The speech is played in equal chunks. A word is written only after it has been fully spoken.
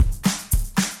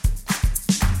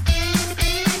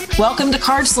Welcome to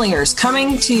Card Slingers,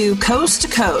 coming to you coast to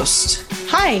coast.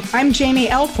 Hi, I'm Jamie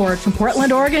Elford from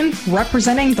Portland, Oregon,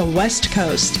 representing the West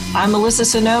Coast. I'm Melissa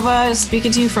Sonova,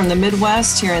 speaking to you from the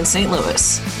Midwest here in St.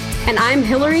 Louis. And I'm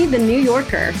Hillary, the New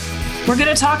Yorker. We're going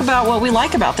to talk about what we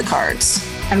like about the cards.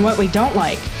 And what we don't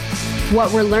like.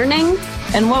 What we're learning.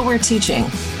 And what we're teaching.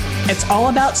 It's all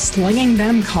about slinging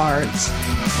them cards.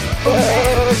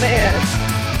 Oh,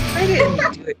 man. I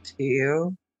didn't do it to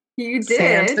you. You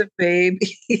did. Santa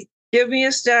baby. Give me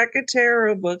a stack of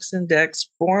tarot books and decks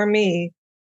for me.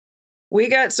 We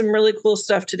got some really cool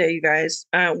stuff today, you guys.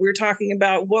 We're talking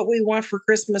about what we want for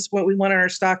Christmas, what we want in our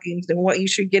stockings, and what you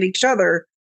should get each other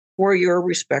for your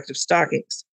respective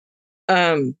stockings.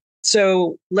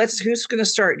 So who's going to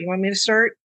start? Do you want me to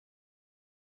start?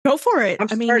 Go for it. I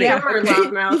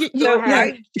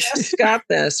I just got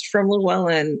this from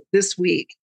Llewellyn this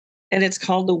week, and it's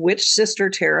called the Witch Sister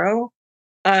Tarot.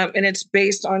 And it's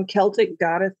based on Celtic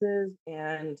goddesses,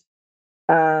 and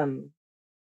I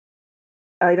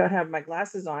don't have my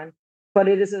glasses on, but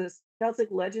it is a Celtic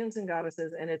legends and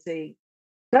goddesses, and it's a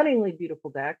stunningly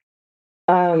beautiful deck.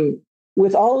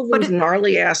 With all of those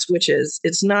gnarly ass witches.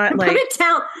 It's not like put it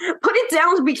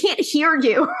down. We can't hear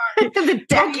you. The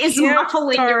deck is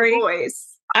muffling your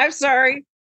voice. I'm sorry.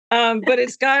 But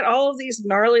it's got all of these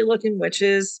gnarly looking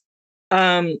witches.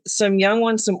 Some young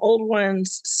ones, some old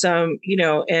ones, some,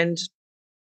 and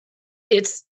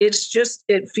it's just,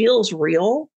 it feels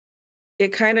real. It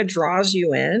kind of draws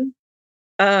you in.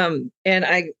 And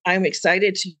I'm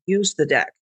excited to use the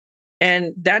deck.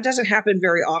 And that doesn't happen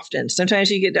very often.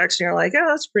 Sometimes you get decks and you're like, oh,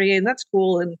 that's pretty and that's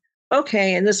cool. And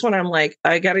okay. And this one, I'm like,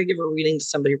 I got to give a reading to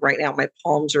somebody right now. My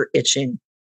palms are itching.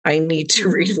 I need to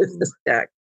read with this deck.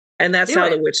 And that's how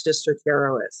the Witch Sister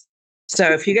Tarot is.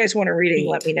 So if you guys want a reading,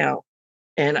 let me know.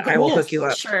 And I will hook you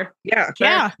up. Sure. Yeah,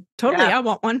 totally. Yeah. I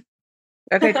want one.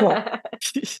 Okay, cool.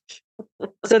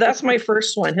 So that's my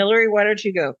first one. Hillary, why don't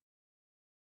you go?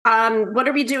 What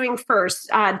are we doing first?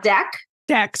 Deck?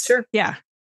 Decks. Sure. Yeah.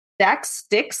 Decks?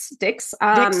 Dicks? Decks,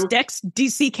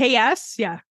 DCKS.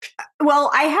 Yeah. Well,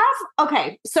 I have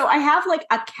like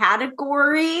a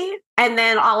category, and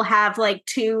then I'll have like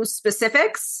two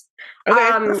specifics.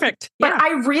 Okay, perfect. But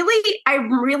I'm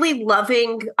really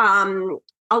loving,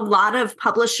 a lot of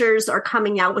publishers are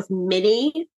coming out with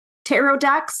mini tarot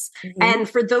decks. Mm-hmm. And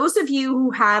for those of you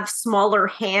who have smaller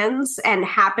hands and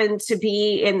happen to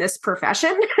be in this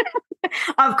profession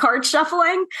of card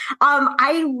shuffling,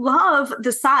 I love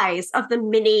the size of the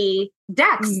mini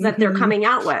decks that they're coming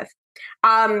out with.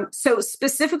 So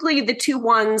specifically, the two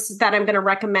ones that I'm going to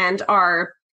recommend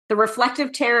are the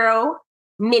Reflective Tarot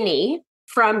Mini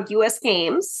from US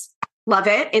Games. Love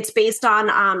it. It's based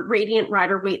on Radiant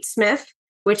Rider-Waite-Smith,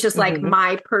 which is like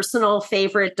my personal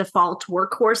favorite default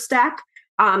workhorse deck.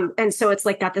 And so it's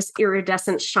like got this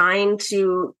iridescent shine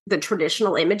to the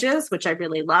traditional images, which I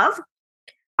really love.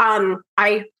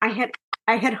 I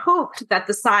had hoped that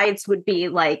the sides would be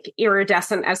like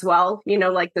iridescent as well,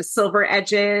 like the silver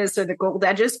edges or the gold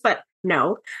edges, but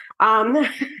no. I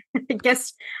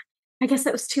guess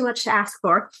that was too much to ask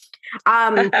for.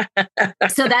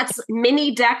 So that's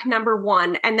mini deck number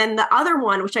one. And then the other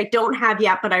one, which I don't have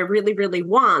yet, but I really, really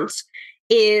want,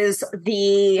 is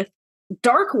the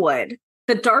Darkwood.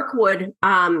 The Darkwood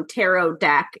tarot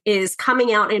deck is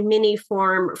coming out in mini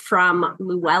form from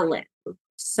Llewellyn.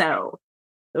 So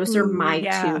those are my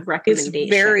two recommendations. It's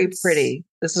very pretty.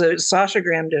 Sasha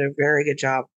Graham did a very good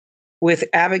job with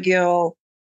Abigail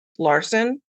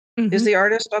Larson is the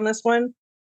artist on this one.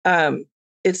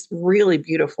 It's really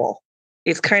beautiful.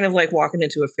 It's kind of like walking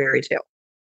into a fairy tale.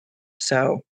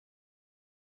 So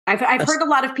I've heard a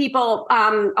lot of people,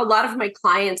 a lot of my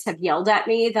clients have yelled at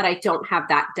me that I don't have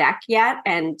that deck yet.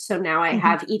 And so now I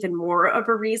have even more of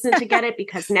a reason to get it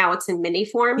because now it's in mini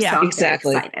form. Yeah, so I'm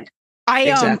exactly. excited.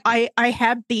 I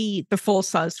had the full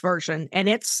size version, and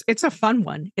it's a fun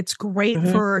one. It's great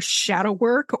for shadow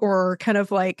work or kind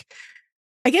of like,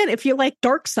 again, if you like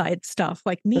dark side stuff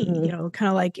like me, kind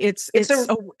of like it's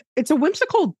a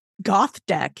whimsical goth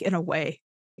deck in a way.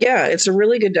 Yeah, it's a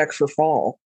really good deck for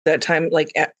fall. That time,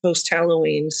 like at post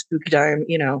Halloween, spooky time.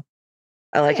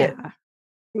 I like it.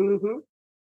 Mm-hmm.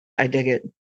 I dig it.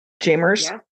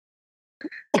 Jamers.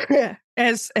 Yeah.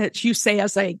 As you say,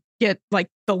 as I get like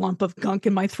the lump of gunk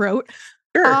in my throat.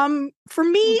 Sure. For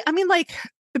me, I mean, like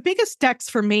the biggest decks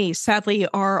for me, sadly,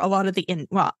 are a lot of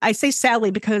I say sadly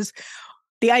because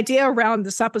the idea around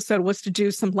this episode was to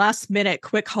do some last minute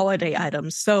quick holiday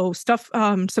items. So stuff,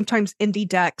 sometimes indie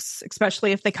decks,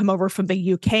 especially if they come over from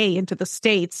the UK into the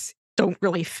States, don't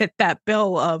really fit that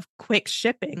bill of quick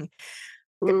shipping.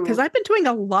 because I've been doing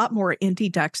a lot more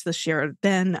indie decks this year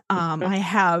than I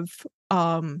have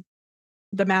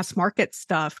the mass market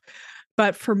stuff.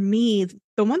 But for me,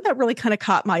 the one that really kind of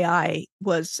caught my eye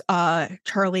was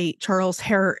Charles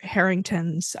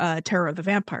Harrington's Terror of the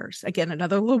Vampires. Again,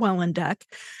 another Llewellyn deck.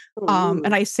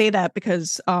 And I say that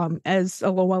because as a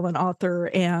Llewellyn author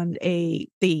and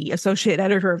the associate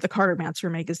editor of the Cartomancer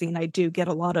magazine, I do get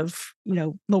a lot of,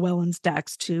 Llewellyn's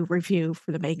decks to review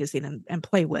for the magazine and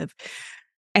play with.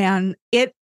 And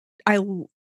it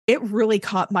really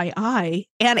caught my eye,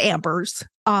 and Amber's,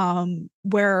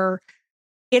 where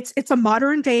it's a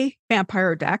modern day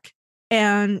vampire deck.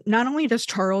 And not only does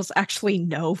Charles actually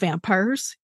know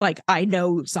vampires, like I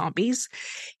know zombies,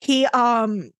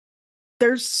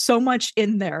 there's so much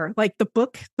in there. Like the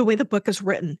way the book is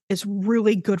written is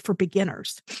really good for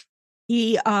beginners.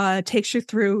 He takes you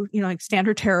through, like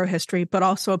standard tarot history, but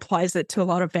also applies it to a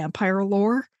lot of vampire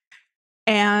lore.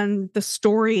 And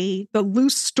the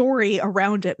loose story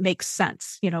around it makes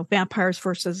sense. Vampires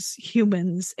versus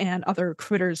humans and other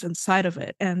critters inside of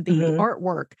it. And the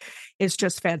artwork is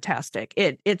just fantastic.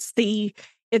 It's the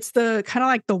kind of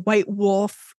like the White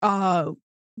Wolf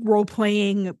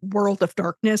role-playing World of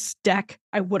Darkness deck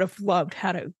I would have loved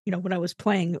had it, when I was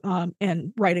playing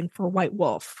and writing for White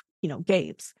Wolf,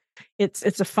 games.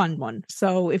 It's a fun one.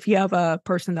 So if you have a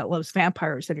person that loves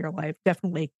vampires in your life,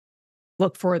 definitely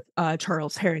look for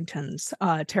Charles Harrington's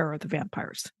Terror of the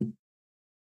Vampires.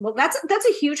 Well, that's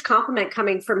a huge compliment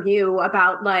coming from you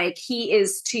about like he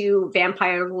is to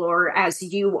vampire lore as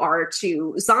you are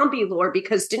to zombie lore,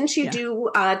 because didn't you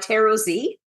do Tarot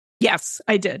Z? Yes,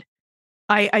 I did.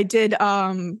 I did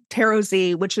Tarot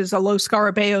Z, which is a Los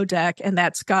Scarabeo deck, and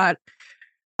that's got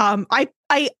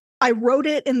I wrote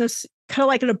it in this kind of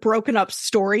like in a broken up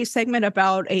story segment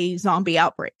about a zombie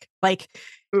outbreak. Like,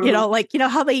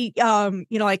 how they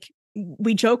like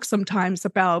we joke sometimes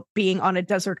about being on a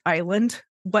desert island.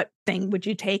 What thing would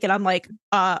you take? And I'm like,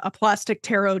 a plastic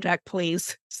tarot deck,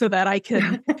 please, so that I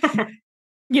can,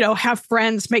 have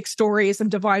friends make stories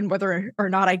and divine whether or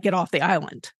not I get off the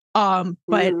island.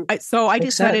 I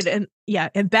decided in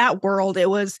that world, it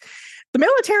was the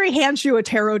military hands you a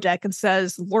tarot deck and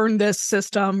says, learn this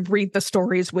system, read the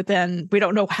stories within. We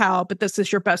don't know how, but this is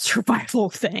your best survival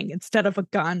thing instead of a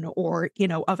gun or,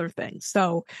 other things.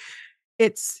 So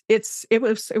it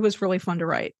was really fun to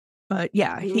write. But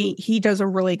yeah, he does a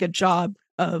really good job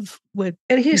and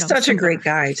he's such a great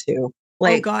guy too.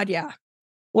 Like, oh God, yeah.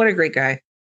 What a great guy.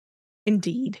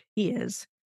 Indeed, he is.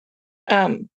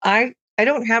 I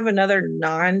don't have another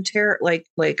non-tarot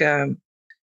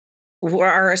where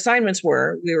our assignments we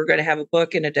were going to have a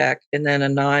book and a deck and then a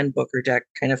non-booker deck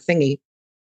kind of thingy.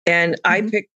 And I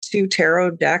picked 2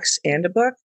 tarot decks and a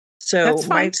book. So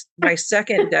my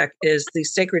second deck is the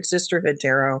Sacred Sisterhood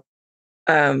Tarot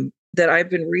that I've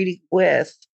been reading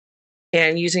with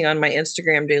and using on my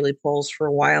Instagram daily polls for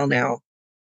a while now.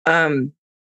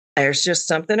 There's just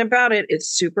something about it. It's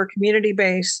super community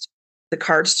based. The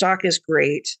cardstock is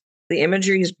great. The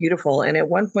imagery is beautiful. And at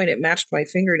one point it matched my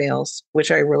fingernails, which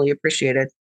I really appreciated,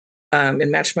 and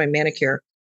matched my manicure.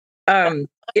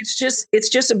 It's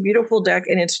just a beautiful deck,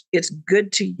 and it's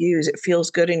good to use. It feels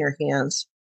good in your hands.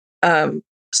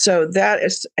 So that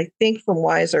is, I think, from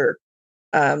Weiser,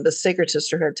 the Sacred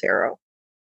Sisterhood Tarot.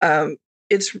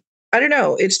 I don't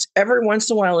know. It's every once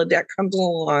in a while a deck comes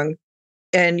along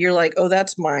and you're like, oh,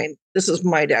 that's mine. This is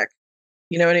my deck.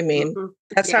 You know what I mean? Mm-hmm.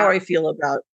 That's how I feel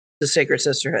about the Sacred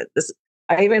Sisterhood.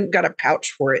 I even got a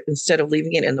pouch for it instead of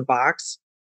leaving it in the box.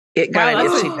 It got an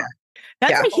Ipsy deck.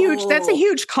 That's a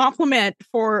huge compliment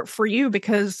for you,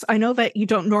 because I know that you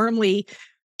don't normally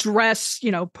dress,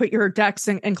 put your decks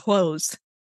in clothes.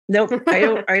 Nope,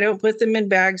 I don't put them in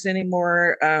bags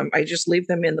anymore. I just leave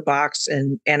them in the box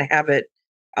and have it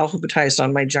alphabetized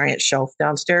on my giant shelf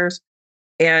downstairs.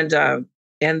 And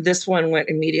this one went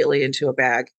immediately into a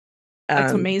bag.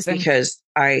 That's amazing, because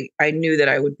I knew that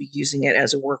I would be using it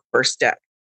as a workhorse deck.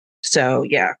 So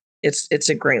yeah, it's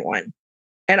a great one.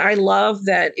 And I love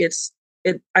that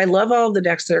I love all of the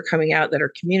decks that are coming out that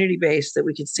are community based, that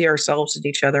we can see ourselves and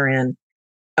each other in,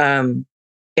 and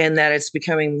that it's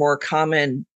becoming more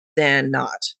common than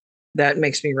not. That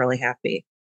makes me really happy.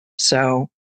 So,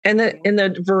 and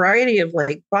the variety of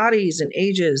like bodies and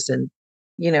ages, and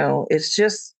it's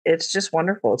just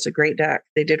wonderful. It's a great deck.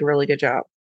 They did a really good job.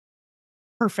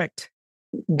 Perfect.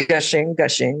 Gushing.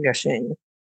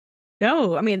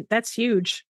 No, I mean, that's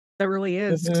huge. That really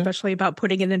is, especially about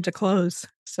putting it into clothes.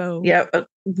 So yeah.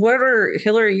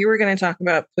 Hillary, you were going to talk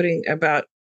about about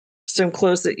some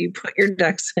clothes that you put your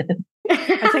decks in.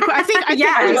 I think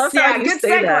I love how you good say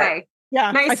segue. that.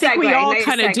 Yeah, Nice I think we segue, all nice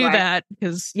kind of do segue. that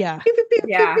because, yeah,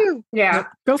 Yeah. Yeah.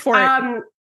 go for it.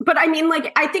 But I mean,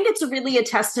 like, I think it's really a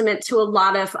testament to a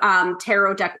lot of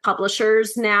tarot deck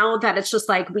publishers now that it's just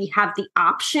like we have the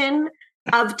option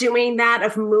of doing that,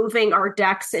 of moving our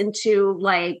decks into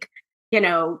like, you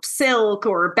know, silk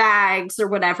or bags or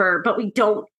whatever, but we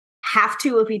don't have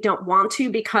to if we don't want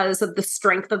to because of the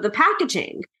strength of the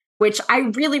packaging, which I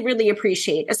really, really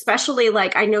appreciate. Especially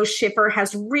like I know Schiffer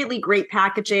has really great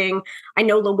packaging. I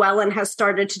know Llewellyn has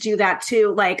started to do that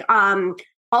too. Like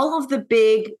all of the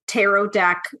big tarot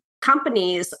deck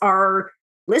companies are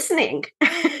listening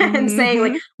and saying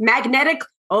like magnetic.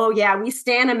 Oh yeah, we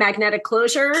stand a magnetic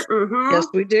closure. Mm-hmm. Yes,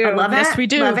 we do. I love it. Yes, we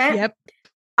do. Love it.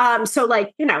 Yep. So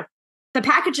like, you know, the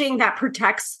packaging that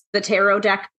protects the tarot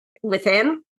deck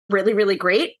within, really, really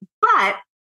great. But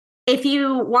if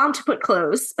you want to put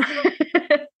clothes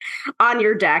on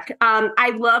your deck,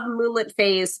 I love Moonlit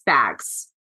Fae's bags.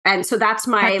 And so that's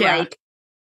my like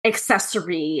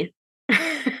accessory.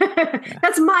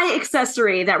 That's my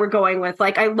accessory that we're going with.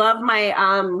 Like I love my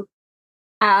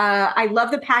I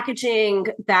love the packaging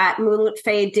that Moonlit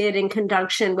Fae did in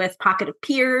conjunction with Pocket of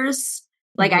Peers.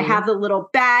 Like I have the little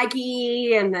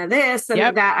baggie and the this and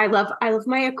that. I love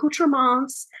my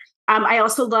accoutrements. I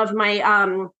also love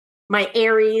my my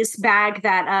Aries bag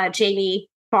that Jamie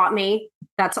bought me.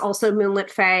 That's also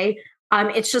Moonlit Fae.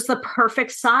 It's just the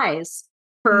perfect size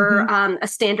for a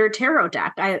standard tarot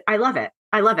deck. I love it.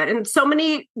 I love it. And so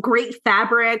many great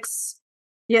fabrics,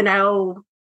 you know.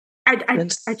 I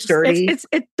just sturdy.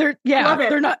 They're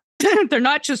not they're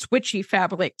not just witchy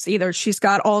fabrics either. She's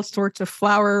got all sorts of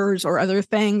flowers or other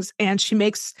things, and she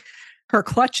makes her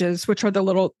clutches, which are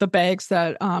the bags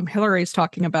that Hillary's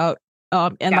talking about,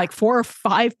 and like 4 or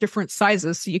 5 different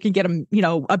sizes, so you can get them, you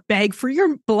know, a bag for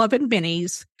your beloved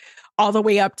minis, all the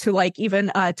way up to like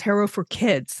even tarot for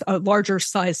kids, a larger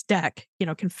size deck, you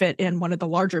know, can fit in one of the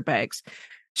larger bags.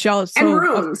 And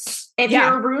runes. If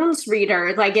you're a runes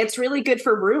reader, like it's really good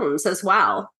for runes as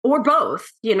well, or both.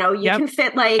 You know, you can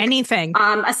fit like anything,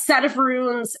 a set of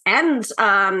runes and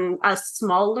a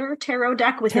smaller tarot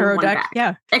deck within one bag.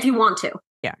 Yeah, if you want to.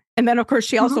 Yeah, and then of course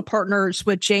she also partners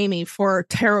with Jamie for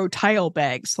tarot tile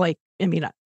bags. Like, I mean,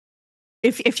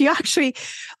 if you actually,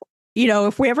 you know,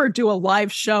 if we ever do a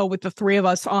live show with the 3 of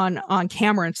us on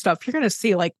camera and stuff, you're going to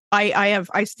see like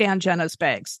I stand Jenna's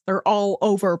bags. They're all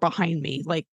over behind me.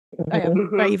 Like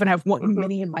I even have one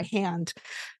mini in my hand.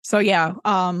 So yeah,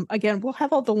 again, we'll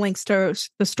have all the links to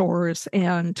the stores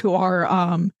and to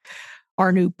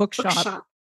our new bookshop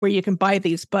where you can buy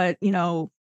these. But you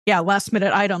know, last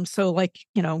minute items. So like,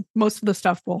 you know, most of the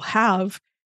stuff we'll have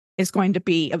is going to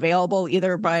be available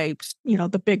either by, you know,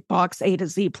 the big box A to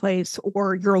Z place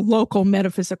or your local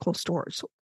metaphysical stores.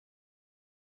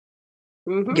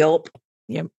 Yep.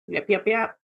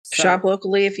 So. Shop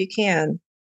locally if you can.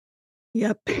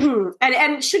 Yep. And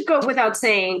it should go without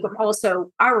saying, but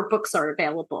also our books are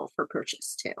available for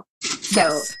purchase too.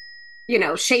 So, you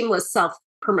know, shameless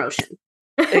self-promotion.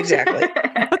 Exactly.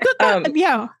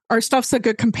 Our stuff's a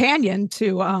good companion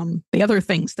to the other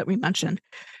things that we mentioned.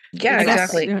 Yeah,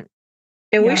 exactly.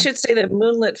 And we should say that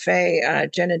Moonlit Fae,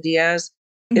 Jenna Diaz,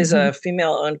 is a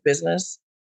female-owned business.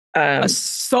 A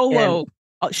solo.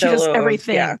 She does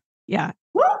everything. Yeah.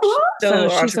 So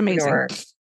she's amazing.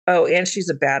 Oh, and she's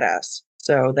a badass.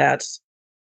 So that's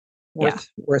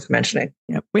worth mentioning.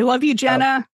 Yep. We love you,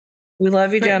 Jenna. We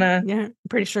love you, Jenna. Yeah. I'm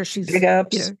pretty sure she's big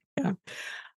ups. Yeah.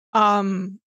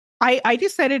 I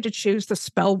decided to choose the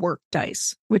Spellwork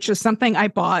dice, which is something I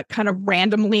bought kind of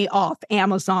randomly off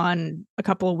Amazon a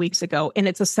couple of weeks ago. And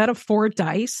it's a set of 4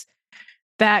 dice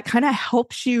that kind of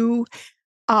helps you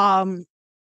come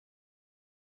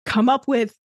up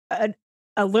with a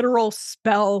literal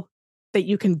spell that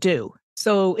you can do.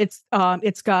 So it's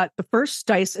got the first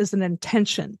dice is an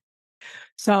intention.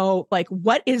 So like,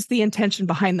 what is the intention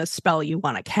behind the spell you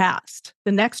want to cast?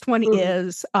 The next one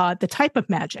is the type of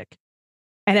magic.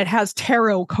 And it has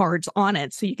tarot cards on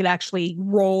it, so you can actually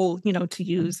roll, you know, to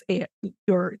use the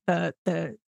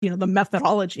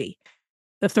methodology.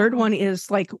 The third one is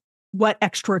like what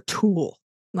extra tool,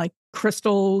 like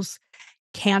crystals,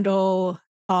 candle,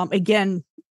 again,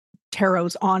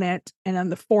 tarot's on it. And then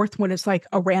the fourth one is like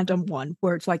a random one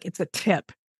where it's like it's a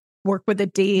tip. Work with a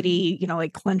deity, you know,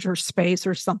 like cleanse your space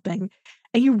or something,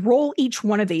 and you roll each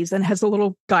one of these, and it has a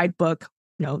little guidebook.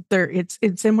 You know,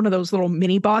 it's in one of those little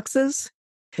mini boxes.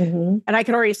 And I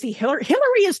can already see Hillary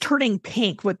is turning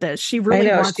pink with this. She really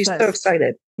wants she's this. So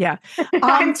excited. Yeah.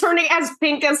 I'm turning as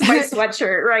pink as my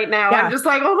sweatshirt right now. Yeah. I'm just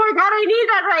like, oh my God, I need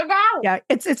that right now. Yeah.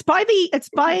 It's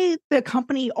by the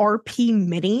company RP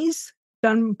Minis.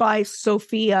 done by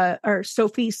Sophie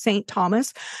St.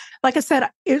 Thomas. Like I said,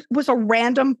 it was a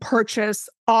random purchase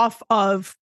off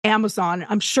of Amazon.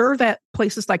 I'm sure that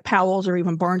places like Powell's or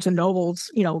even Barnes and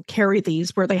Nobles, carry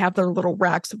these where they have their little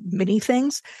racks of mini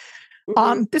things.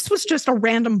 This was just a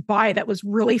random buy that was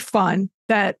really fun.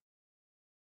 That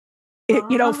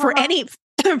for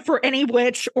any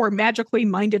witch or magically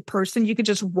minded person, you could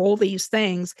just roll these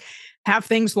things, have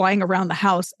things lying around the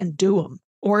house, and do them.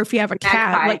 Or if you have a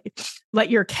cat, let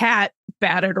your cat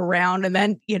bat it around, and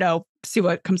then see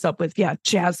what it comes up with. Yeah,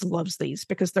 Jazz loves these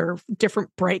because they're different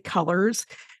bright colors,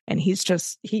 and he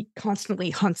constantly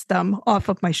hunts them off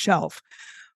of my shelf.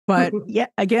 But yeah,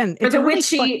 again, for the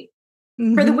witchy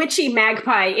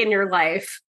magpie in your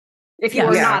life, if you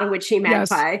are not a witchy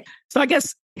magpie. Yes. So I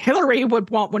guess Hillary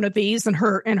would want one of these in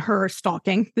her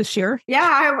stocking this year. Yeah,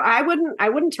 I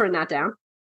wouldn't turn that down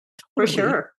for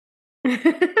sure.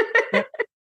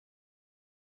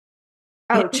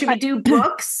 Oh, should we do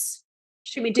books?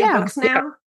 Should we do books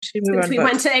now? Since we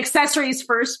went to accessories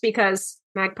first because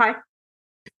magpie.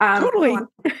 Totally.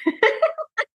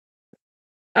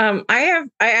 I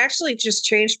actually just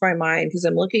changed my mind because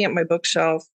I'm looking at my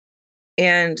bookshelf,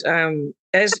 and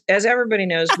as everybody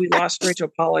knows, we lost Rachel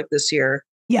Pollack this year.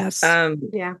 Yes.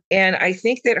 Yeah. And I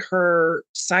think that her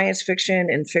science fiction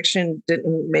and fiction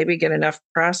didn't maybe get enough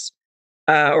press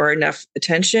or enough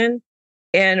attention.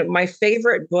 And my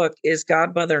favorite book is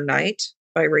Godmother Night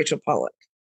by Rachel Pollack.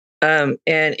 And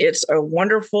it's a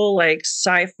wonderful,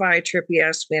 sci-fi trippy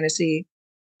ass fantasy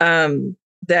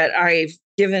that I've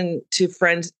given to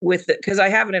friends with it because I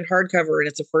have it in hardcover and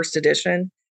it's a first edition.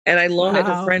 And I loan it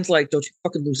to friends don't you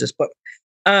fucking lose this book.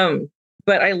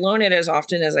 But I loan it as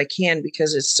often as I can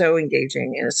because it's so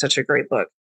engaging and it's such a great book.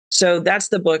 So that's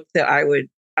the book that I would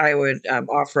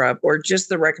offer up, or just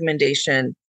the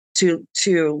recommendation to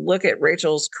look at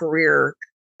Rachel's career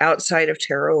outside of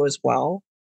tarot as well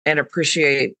and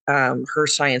appreciate her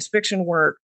science fiction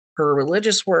work, her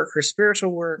religious work, her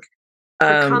spiritual work,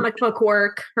 her comic book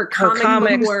work, her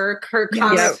comic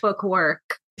book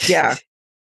work. Yeah.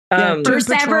 First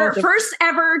ever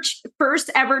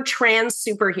trans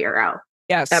superhero.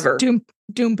 Yes. Ever.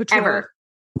 Doom Patrol. Ever.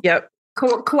 Yep.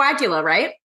 Coagula,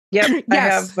 right? Yep.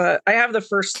 Yes. I have the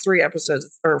first 3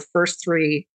 episodes or first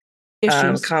 3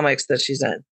 comics that she's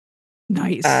in.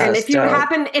 Nice. And if you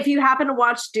happen to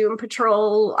watch Doom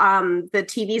Patrol, the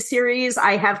TV series,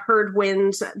 I have heard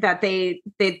wind that they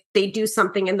do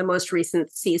something in the most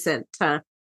recent season to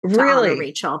honor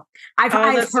Rachel. I've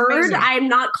heard. Amazing. I'm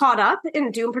not caught up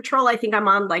in Doom Patrol. I think I'm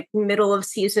on middle of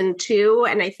season 2,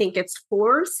 and I think it's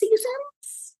 4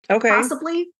 seasons. Okay,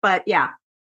 possibly, but yeah.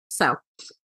 So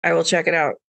I will check it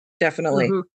out definitely.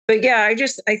 Mm-hmm. But yeah, I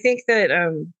think that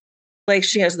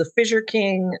she has the Fissure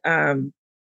King, and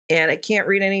I can't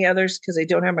read any others because I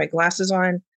don't have my glasses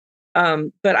on.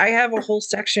 But I have a whole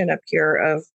section up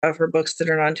here of her books that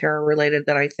are non-tarot related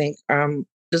that I think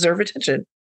deserve attention.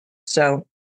 So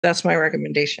that's my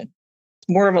recommendation. It's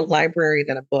more of a library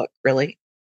than a book, really.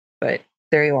 But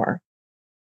there you are.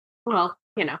 Well,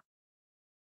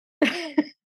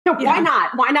 why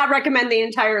not? Why not recommend the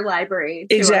entire library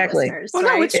to exactly. our listeners? Well,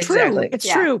 right? no, it's true. It's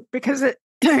true because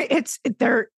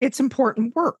it's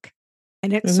important work,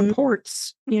 and it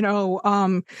supports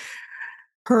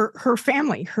her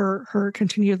family, her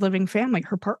continued living family,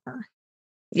 her partner.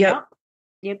 Yep.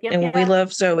 And we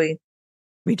love Zoe.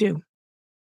 We do.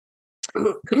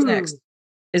 Who's next?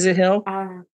 Is it Hill?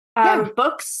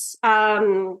 Books.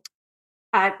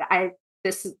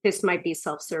 This might be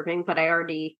self-serving, but I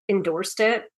already endorsed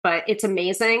it. But it's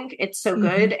amazing. It's so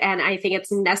good, and I think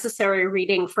it's necessary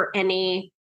reading for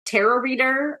any tarot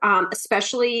reader,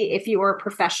 especially if you are a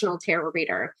professional tarot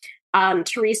reader.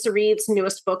 Teresa Reed's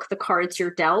newest book, The Cards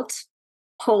You're Dealt.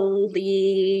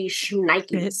 Holy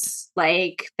shnikes!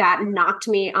 That knocked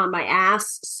me on my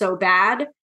ass so bad.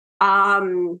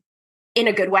 In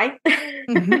a good way,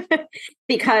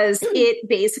 because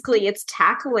it's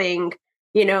tackling,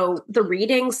 the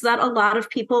readings that a lot of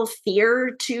people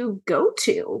fear to go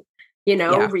to,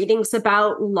 readings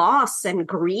about loss and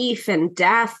grief and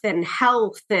death and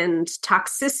health and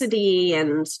toxicity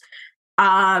and,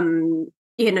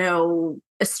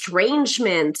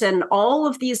 estrangement and all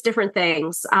of these different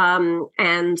things.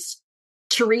 And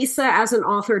Teresa, as an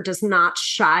author, does not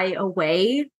shy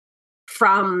away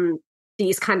from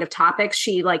these kind of topics.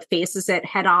 She faces it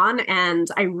head on. And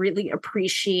I really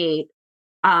appreciate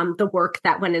the work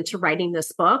that went into writing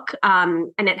this book.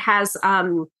 And it has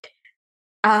a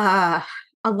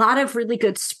lot of really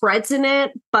good spreads in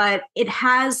it, but it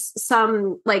has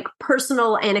some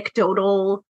personal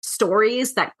anecdotal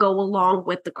stories that go along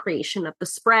with the creation of the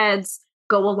spreads,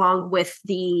 go along with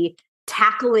the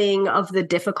tackling of the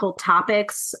difficult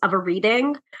topics of a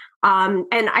reading. And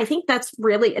I think that's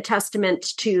really a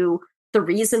testament to the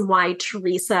reason why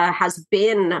Teresa has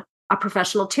been a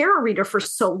professional tarot reader for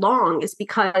so long, is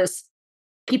because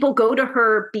people go to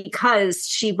her because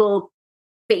she will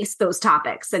face those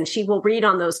topics and she will read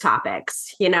on those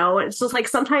topics. It's just like,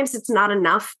 sometimes it's not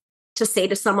enough to say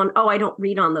to someone, oh, I don't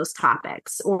read on those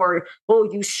topics, or, oh,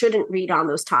 you shouldn't read on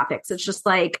those topics. It's just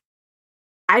like,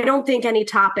 I don't think any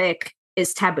topic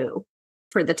is taboo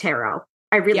for the tarot.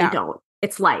 I really don't.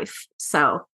 It's life.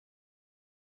 So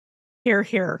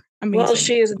here. Amazing. Well,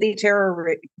 she is the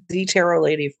tarot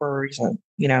lady for a reason,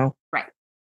 Right.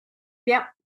 Yep.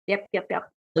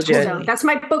 Legit. So that's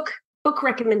my book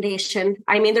recommendation.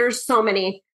 I mean, there's so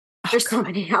many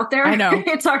out there. I know.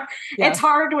 It's hard. Yeah. It's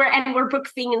hard. We're book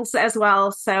fiends as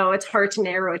well, so it's hard to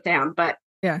narrow it down. But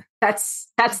yeah, that's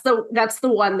the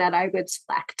one that I would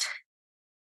select.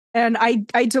 And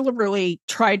I deliberately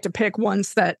tried to pick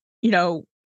ones that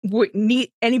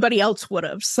anybody else would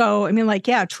have. So I mean, like,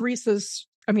 yeah, Teresa's.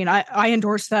 I mean, I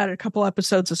endorsed that a couple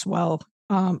episodes as well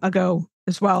ago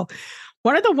as well.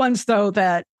 One of the ones though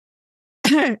that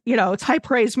it's high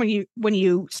praise when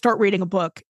you start reading a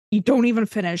book, you don't even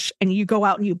finish, and you go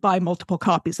out and you buy multiple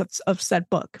copies of said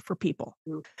book for people.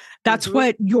 Mm-hmm. That's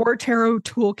what Your Tarot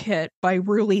Toolkit by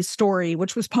Ruli Story,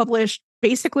 which was published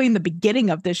basically in the beginning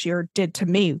of this year, did to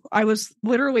me. I was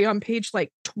literally on page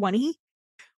like 20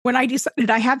 when I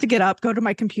decided I had to get up, go to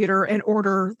my computer, and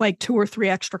order like 2 or 3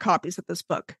 extra copies of this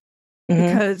book,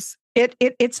 because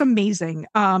it's amazing.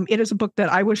 It is a book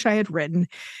that I wish I had written,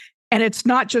 and it's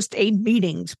not just a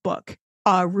meetings book.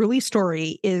 Ruli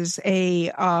Story is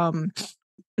a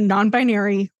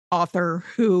non-binary author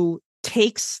who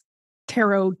takes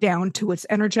tarot down to its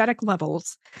energetic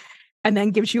levels and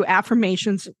then gives you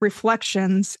affirmations,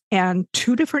 reflections, and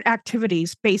 2 different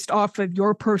activities based off of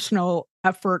your personal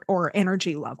effort or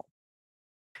energy level.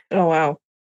 Oh, wow.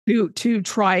 To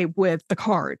try with the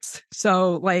cards.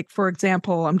 So, like, for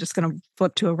example, I'm just going to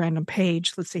flip to a random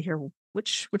page. Let's see here.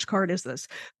 Which card is this?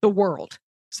 The World.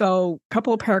 So a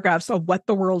couple of paragraphs of what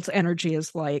the world's energy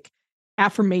is like.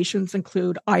 Affirmations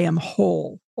include, I am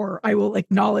whole, or I will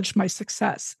acknowledge my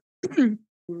success. There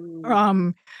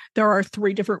are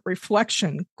 3 different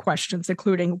reflection questions,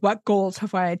 including, what goals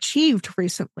have I achieved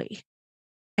recently?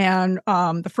 And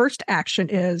the first action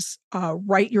is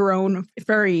write your own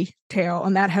fairy tale.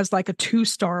 And that has like a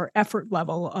 2-star effort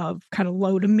level of kind of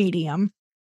low to medium.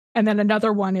 And then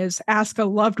another one is ask a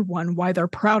loved one why they're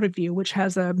proud of you, which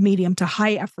has a medium to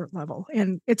high effort level.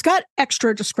 And it's got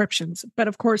extra descriptions. But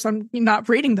of course, I'm not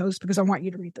reading those because I want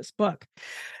you to read this book.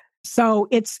 So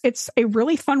it's a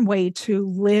really fun way to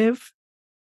live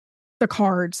the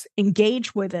cards,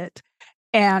 engage with it,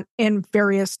 and in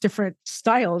various different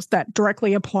styles that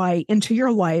directly apply into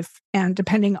your life and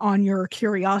depending on your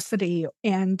curiosity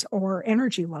and or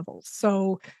energy levels.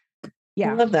 So,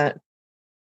 yeah. I love that.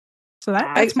 So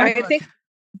that's I think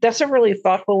that's a really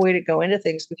thoughtful way to go into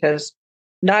things, because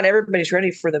not everybody's ready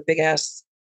for the big ass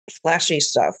flashy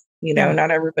stuff.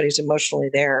 Not everybody's emotionally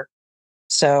there.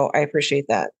 So I appreciate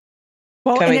that.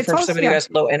 Well, coming from somebody who has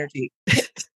low energy.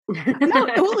 No,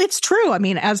 well, it's true. I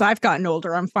mean, as I've gotten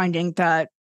older, I'm finding that,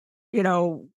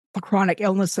 the chronic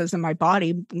illnesses in my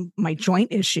body, my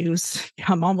joint issues,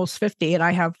 I'm almost 50 and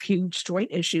I have huge joint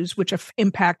issues, which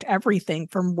impact everything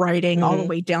from writing all the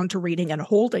way down to reading and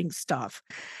holding stuff.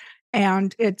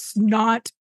 And it's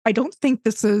not, I don't think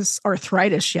this is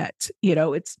arthritis yet.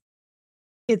 It's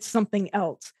something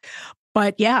else.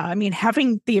 But yeah, I mean,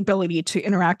 having the ability to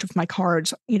interact with my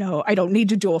cards, I don't need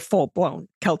to do a full blown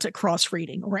Celtic cross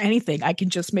reading or anything. I can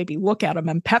just maybe look at them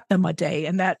and pet them a day.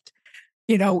 And that,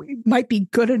 might be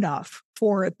good enough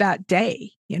for that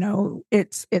day.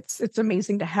 It's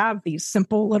amazing to have these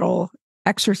simple little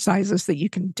exercises that you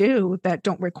can do that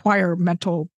don't require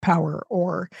mental power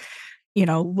or,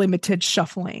 limited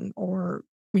shuffling, or,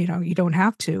 you don't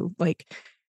have to. Like,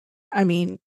 I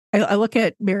mean, I look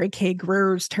at Mary Kay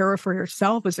Greer's Tarot for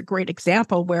Yourself as a great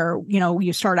example where,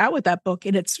 you start out with that book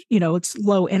and it's, it's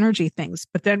low energy things,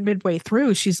 but then midway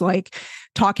through, she's like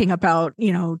talking about,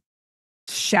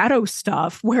 shadow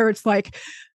stuff where it's like,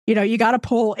 you got to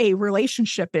pull a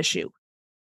relationship issue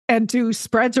and do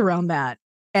spreads around that.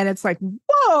 And it's like,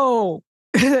 whoa,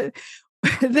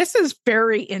 this is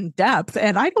very in depth.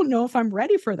 And I don't know if I'm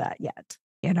ready for that yet.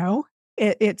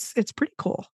 It's pretty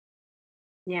cool.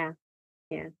 Yeah.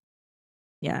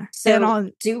 So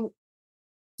and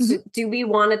do we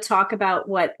want to talk about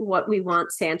what we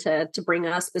want Santa to bring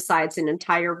us besides an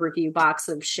entire review box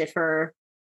of Schiffer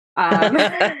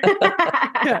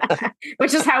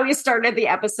Which is how we started the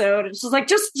episode. It's just like,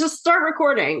 just start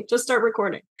recording. Just start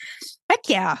recording. Heck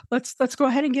yeah. Let's go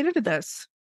ahead and get into this.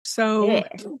 So Yeah.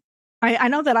 I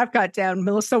know that I've got down,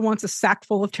 Melissa wants a sack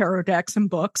full of tarot decks and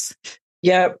books.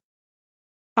 Yep.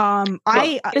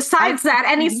 Besides that,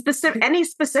 any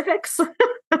specifics?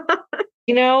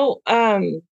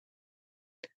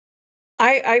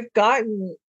 I've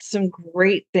gotten some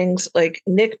great things. Like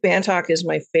Nick Bantock is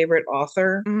my favorite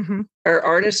author or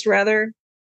artist rather.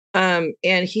 And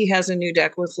he has a new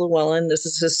deck with Llewellyn. This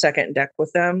is his second deck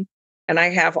with them. And I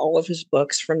have all of his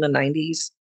books from the 90s.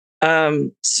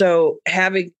 So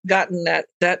having gotten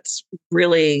that's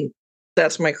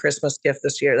my Christmas gift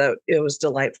this year. It was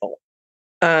delightful.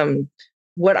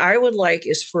 What I would like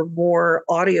is for more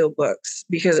audiobooks,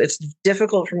 because it's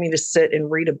difficult for me to sit and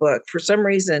read a book. For some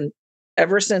reason,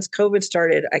 ever since COVID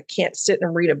started, I can't sit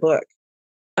and read a book.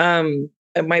 And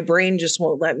my brain just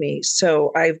won't let me.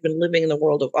 So I've been living in the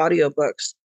world of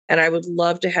audiobooks, and I would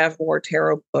love to have more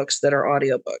tarot books that are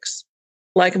audiobooks,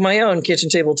 like my own Kitchen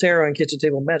Table Tarot and Kitchen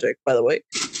Table Magic, by the way.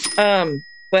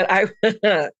 But I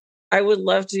would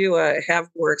love to have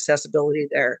more accessibility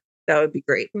there. That would be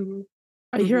great. Mm-hmm.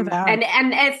 I hear that.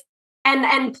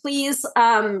 And please,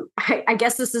 I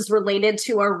guess this is related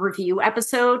to our review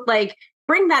episode. Like,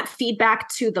 bring that feedback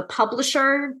to the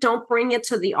publisher. Don't bring it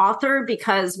to the author,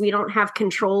 because we don't have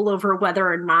control over whether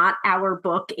or not our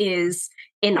book is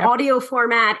in audio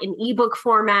format, in ebook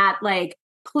format. Like,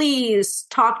 please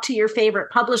talk to your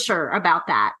favorite publisher about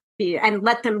that and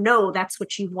let them know that's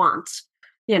what you want.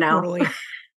 Totally.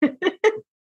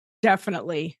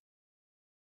 Definitely.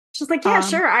 She's like, yeah,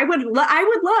 sure. I would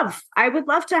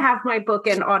love to have my book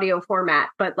in audio format,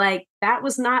 but like that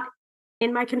was not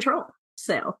in my control.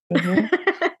 So,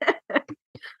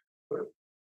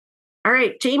 All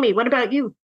right, Jamie, what about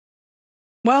you?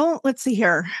 Well, let's see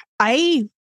here. I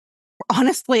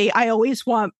always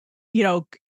want,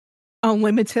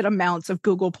 unlimited amounts of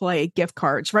Google Play gift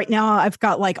cards. Right now, I've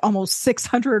got like almost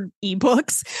 600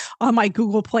 ebooks on my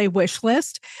Google Play wish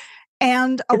list.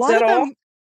 And a lot of them.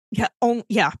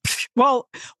 Yeah. Well,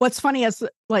 what's funny is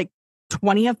like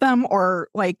 20 of them are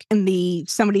like in the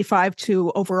 $75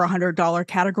 to over $100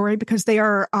 category, because they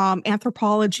are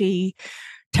anthropology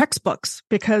textbooks,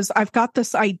 because I've got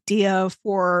this idea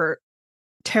for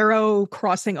tarot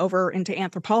crossing over into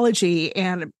anthropology,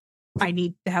 and I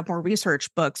need to have more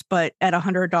research books, but at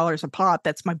 $100 a pop,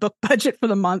 that's my book budget for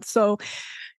the month. So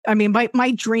I mean,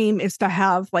 my dream is to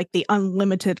have like the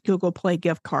unlimited Google Play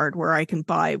gift card where I can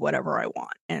buy whatever I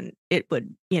want, and it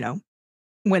would,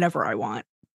 whenever I want.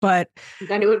 But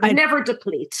then it would never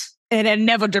deplete. And it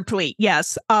never deplete.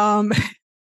 Yes.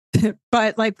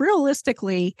 But like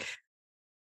realistically,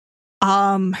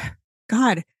 God,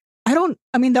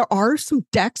 there are some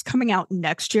decks coming out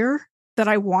next year that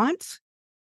I want,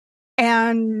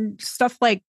 and stuff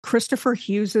like Christopher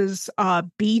Hughes's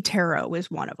B Tarot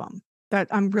is one of them. That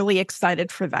I'm really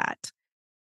excited for that.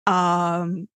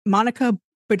 Monica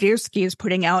Badirski is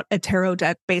putting out a tarot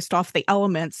deck based off the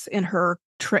elements in her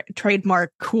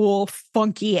trademark cool,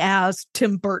 funky ass,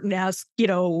 Tim Burton-esque,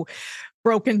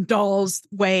 Broken Dolls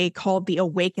way, called the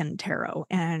Awakened Tarot.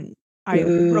 And I'm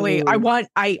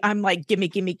like,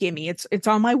 gimme. It's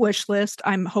on my wish list.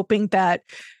 I'm hoping that,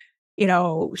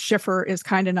 Schiffer is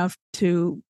kind enough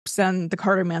to send the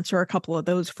Cartomancer a couple of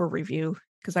those for review,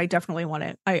 because I definitely want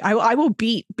it. I will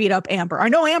beat up Amber. I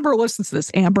know Amber listens to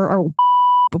this. Amber, or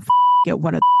get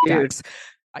one of the decks,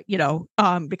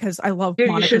 because I love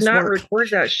Monica's you should not work. record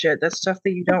that shit. That's stuff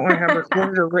that you don't want to have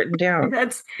recorded or written down.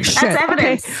 That's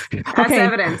evidence. Okay. That's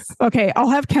evidence. Okay, I'll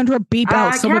have Kendra beep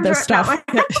out some of this stuff.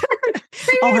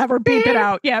 I'll have her beep it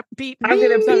out. Yep, beep. I'm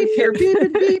gonna beep here.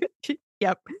 Beep.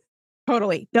 Yep.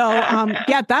 Totally. No,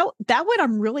 that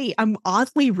one I'm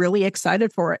oddly really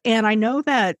excited for. And I know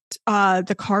that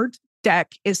the card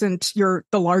deck isn't the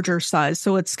larger size.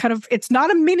 So it's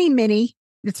not a mini.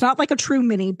 It's not like a true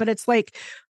mini, but it's like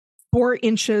 4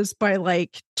 inches by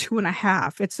like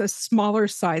 2.5. It's a smaller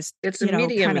size. It's a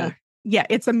medium.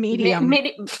 It's a medium.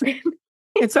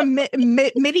 It's a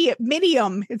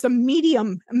medium. It's a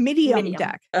medium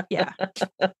deck. Yeah.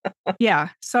 Yeah.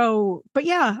 So, but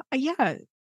yeah.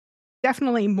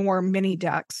 Definitely more mini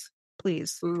decks,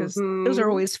 please, because those are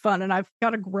always fun. And I've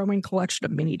got a growing collection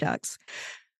of mini decks.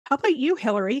 How about you,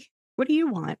 Hillary? What do you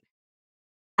want?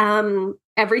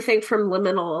 Everything from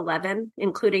Liminal 11,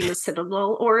 including the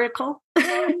Citadel Oracle.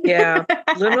 Yeah,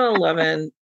 Liminal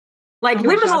 11. Like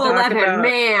Liminal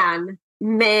 11,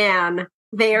 man,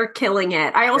 they are killing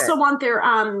it. I also want their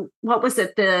what was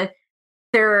it?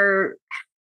 Their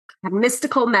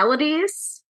Mystical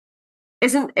Melodies.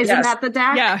 Isn't that the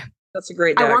deck? Yeah. That's a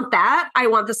great deck. I want that. I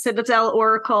want the Citadel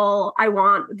Oracle. I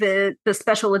want the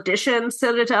special edition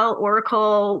Citadel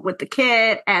Oracle with the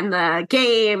kit and the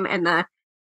game and the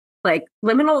like.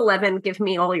 Liminal 11, give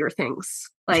me all your things.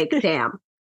 Like, damn.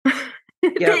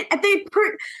 Yep.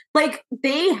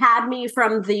 they had me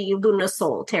from the Luna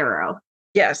Soul Tarot.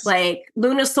 Yes. Like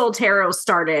Luna Soul Tarot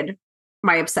started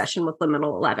my obsession with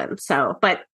Liminal 11. So,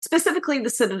 but specifically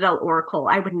the Citadel Oracle,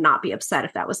 I would not be upset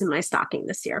if that was in my stocking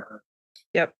this year.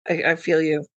 Yep. I feel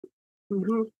you.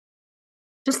 Mm-hmm.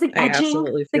 Just the edging,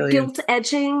 the gilt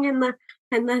edging and the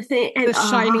thing. And, the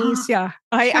shinies. Yeah.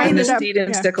 I and the ended up, Steed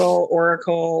and Stickle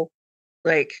Oracle.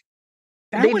 Like,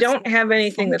 they don't have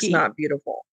anything funky. That's not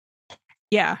beautiful.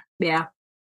 Yeah. Yeah.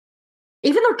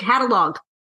 Even their catalog.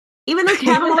 Even their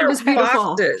catalog is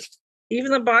beautiful.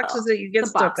 Even the boxes that you get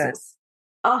stuff in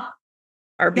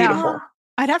are beautiful. Yeah.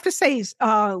 I'd have to say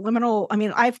Liminal. I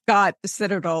mean, I've got the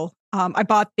Citadel. I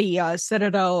bought the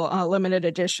Citadel limited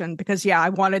edition because, I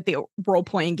wanted the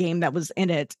role-playing game that was in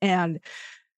it. And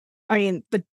I mean,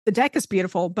 the deck is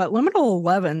beautiful, but Liminal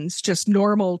 11's just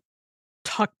normal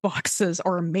tuck boxes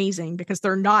are amazing because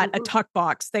they're not a tuck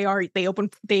box. They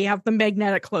have the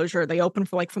magnetic closure. They open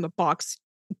from the box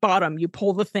bottom. You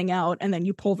pull the thing out and then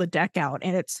you pull the deck out.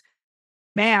 And it's,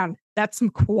 man, that's some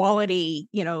quality,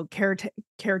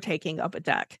 caretaking of a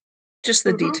deck. Just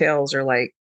the details are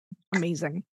like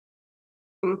amazing.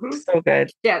 Mm-hmm. So good.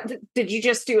 Yeah. Did you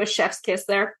just do a chef's kiss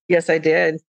there? Yes, I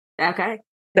did. Okay.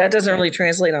 That doesn't really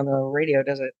translate on the radio,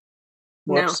 does it?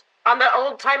 Whoops. No. On the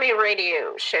old timey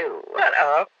radio show. Shut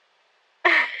up.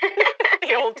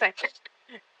 The old time.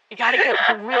 You got to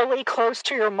get really close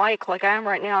to your mic like I am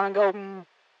right now and go,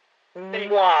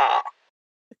 wow.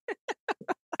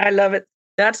 I love it.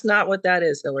 That's not what that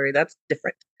is, Hillary. That's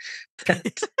different.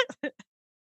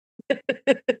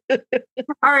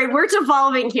 All right, we're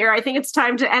devolving here. I think it's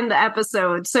time to end the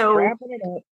episode. So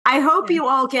I hope you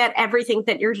all get everything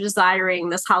that you're desiring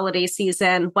this holiday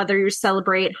season, whether you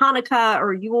celebrate Hanukkah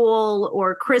or Yule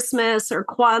or Christmas or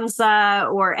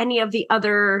Kwanzaa or any of the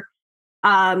other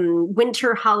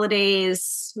winter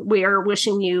holidays. We are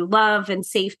wishing you love and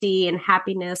safety and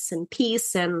happiness and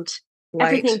peace and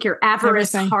everything your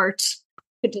avarice heart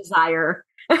could desire.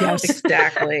 Yes,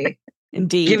 exactly.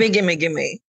 Indeed. Gimme.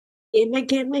 Gimme.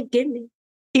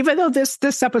 Even though this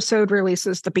episode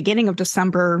releases the beginning of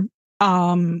December,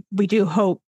 we do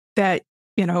hope that,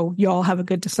 you all have a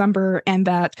good December and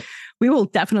that we will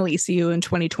definitely see you in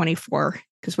 2024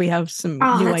 because we have some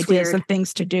new ideas and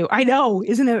things to do. I know.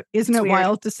 Isn't it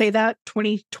wild to say that?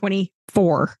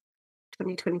 2024.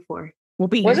 We'll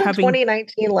be Wasn't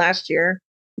 2019 last year?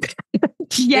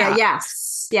 Yeah.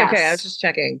 Yes. Okay. I was just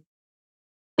checking.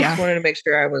 I just wanted to make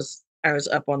sure I was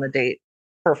up on the date.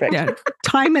 Perfect. Yeah.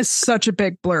 Time is such a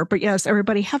big blur, but yes,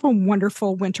 everybody have a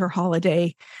wonderful winter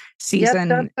holiday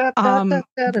season.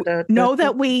 Know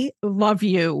that we love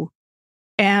you.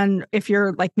 And if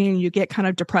you're like me and you get kind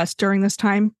of depressed during this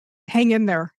time, hang in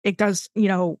there. It does,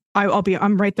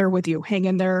 I'm right there with you. Hang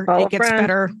in there. It gets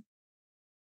better.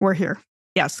 We're here.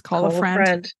 Yes. Call a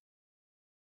friend.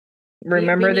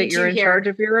 Remember that you're in charge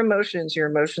of your emotions. Your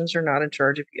emotions are not in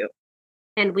charge of you.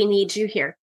 And we need you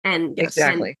here. And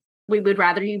exactly. And we would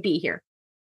rather you be here.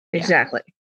 Exactly.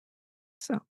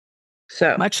 So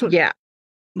much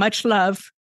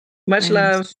love. Much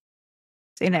love.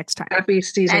 See you next time. Happy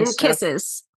season and stuff.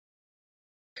 Kisses.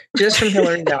 Just from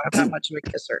Hillary. No, I'm not much of a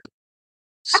kisser.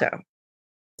 So,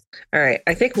 all right.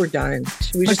 I think we're done.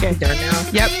 Should we just be done now?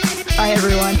 Yep. Bye,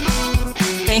 everyone.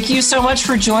 Thank you so much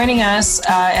for joining us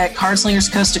at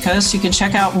Cardslingers Coast to Coast. You can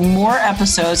check out more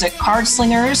episodes at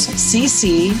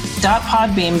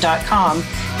cardslingerscc.podbeam.com.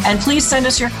 And please send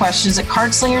us your questions at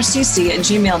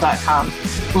cardslingerscc@gmail.com.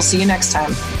 We'll see you next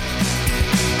time.